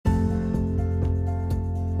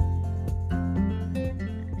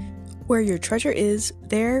Where your treasure is,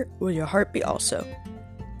 there will your heart be also.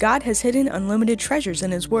 God has hidden unlimited treasures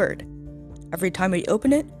in His Word. Every time we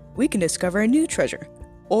open it, we can discover a new treasure,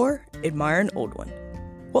 or admire an old one.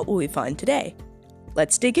 What will we find today?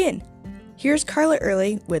 Let's dig in. Here's Carla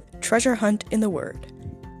Early with Treasure Hunt in the Word.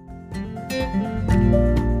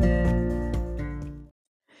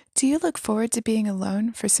 Do you look forward to being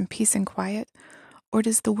alone for some peace and quiet? Or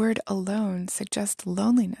does the word alone suggest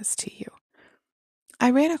loneliness to you? I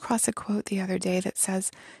ran across a quote the other day that says,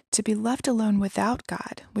 to be left alone without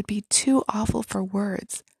God would be too awful for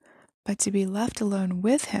words, but to be left alone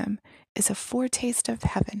with Him is a foretaste of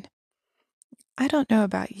heaven. I don't know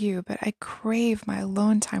about you, but I crave my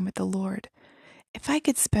alone time with the Lord. If I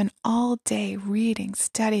could spend all day reading,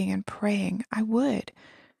 studying, and praying, I would.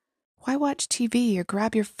 Why watch TV or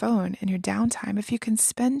grab your phone in your downtime if you can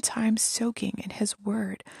spend time soaking in His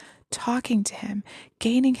Word, talking to Him,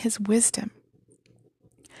 gaining His wisdom?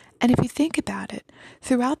 And if you think about it,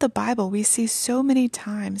 throughout the Bible we see so many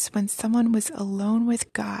times when someone was alone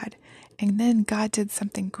with God and then God did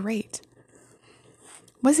something great.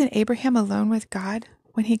 Wasn't Abraham alone with God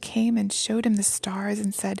when He came and showed him the stars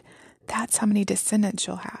and said, "That's how many descendants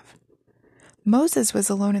you'll have"? Moses was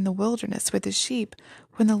alone in the wilderness with his sheep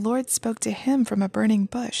when the Lord spoke to him from a burning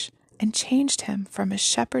bush and changed him from a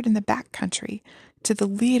shepherd in the backcountry to the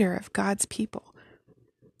leader of God's people.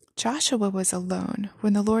 Joshua was alone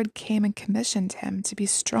when the Lord came and commissioned him to be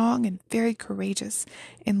strong and very courageous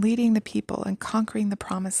in leading the people and conquering the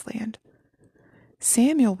promised land.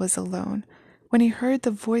 Samuel was alone when he heard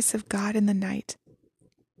the voice of God in the night.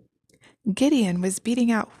 Gideon was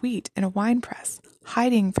beating out wheat in a winepress,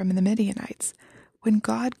 hiding from the Midianites, when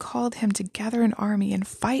God called him to gather an army and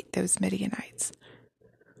fight those Midianites.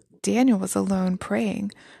 Daniel was alone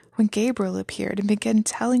praying when Gabriel appeared and began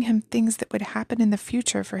telling him things that would happen in the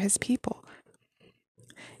future for his people.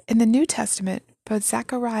 In the New Testament, both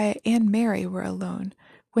Zechariah and Mary were alone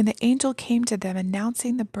when the angel came to them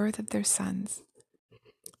announcing the birth of their sons.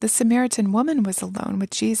 The Samaritan woman was alone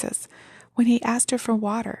with Jesus when He asked her for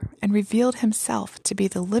water and revealed Himself to be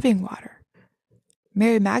the living water.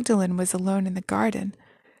 Mary Magdalene was alone in the garden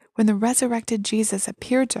when the resurrected Jesus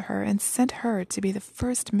appeared to her and sent her to be the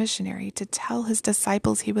first missionary to tell His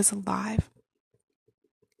disciples He was alive.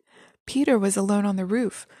 Peter was alone on the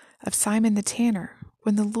roof of Simon the tanner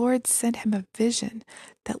when the Lord sent him a vision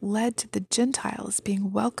that led to the Gentiles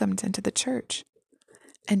being welcomed into the church.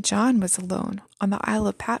 And John was alone on the Isle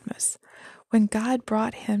of Patmos when God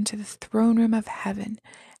brought him to the throne room of heaven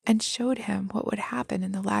and showed him what would happen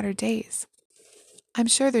in the latter days. I'm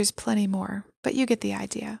sure there's plenty more, but you get the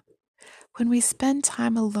idea. When we spend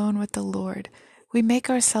time alone with the Lord, we make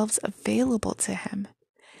ourselves available to Him.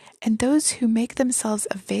 And those who make themselves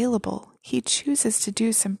available, He chooses to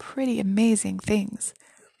do some pretty amazing things.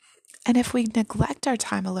 And if we neglect our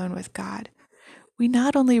time alone with God, we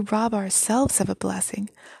not only rob ourselves of a blessing,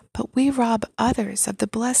 but we rob others of the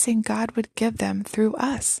blessing God would give them through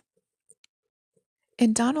us.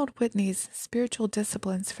 In Donald Whitney's Spiritual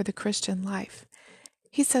Disciplines for the Christian Life,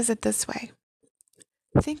 he says it this way: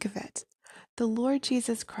 think of it. The Lord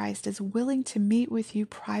Jesus Christ is willing to meet with you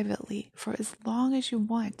privately for as long as you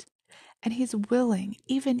want, and He's willing,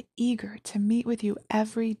 even eager, to meet with you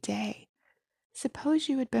every day. Suppose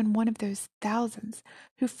you had been one of those thousands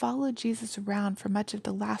who followed Jesus around for much of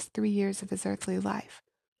the last 3 years of His earthly life.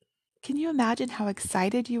 Can you imagine how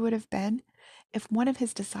excited you would have been if one of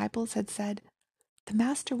His disciples had said, "The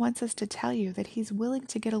Master wants us to tell you that He's willing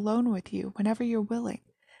to get alone with you whenever you're willing,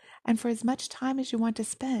 and for as much time as you want to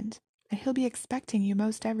spend, and He'll be expecting you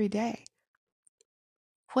most every day."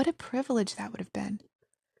 What a privilege that would have been.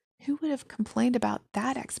 Who would have complained about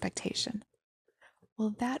that expectation?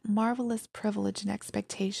 Well, that marvelous privilege and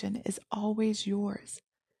expectation is always yours.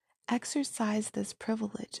 Exercise this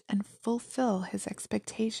privilege and fulfill His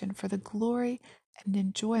expectation for the glory and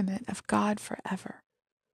enjoyment of God forever.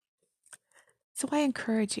 So I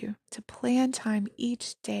encourage you to plan time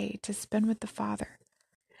each day to spend with the Father.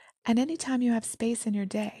 And anytime you have space in your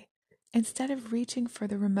day, instead of reaching for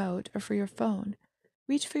the remote or for your phone,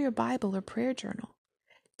 reach for your Bible or prayer journal.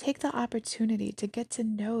 Take the opportunity to get to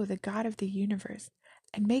know the God of the universe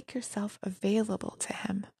and make yourself available to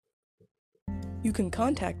Him. You can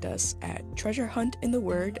contact us at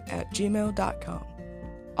treasurehuntintheword@gmail.com.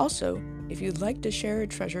 Also, if you'd like to share a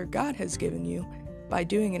treasure God has given you by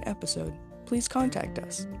doing an episode, please contact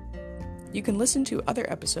us. You can listen to other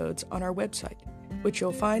episodes on our website, which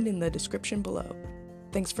you'll find in the description below.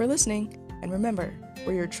 Thanks for listening, and remember,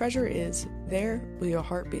 where your treasure is, there will your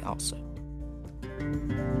heart be also.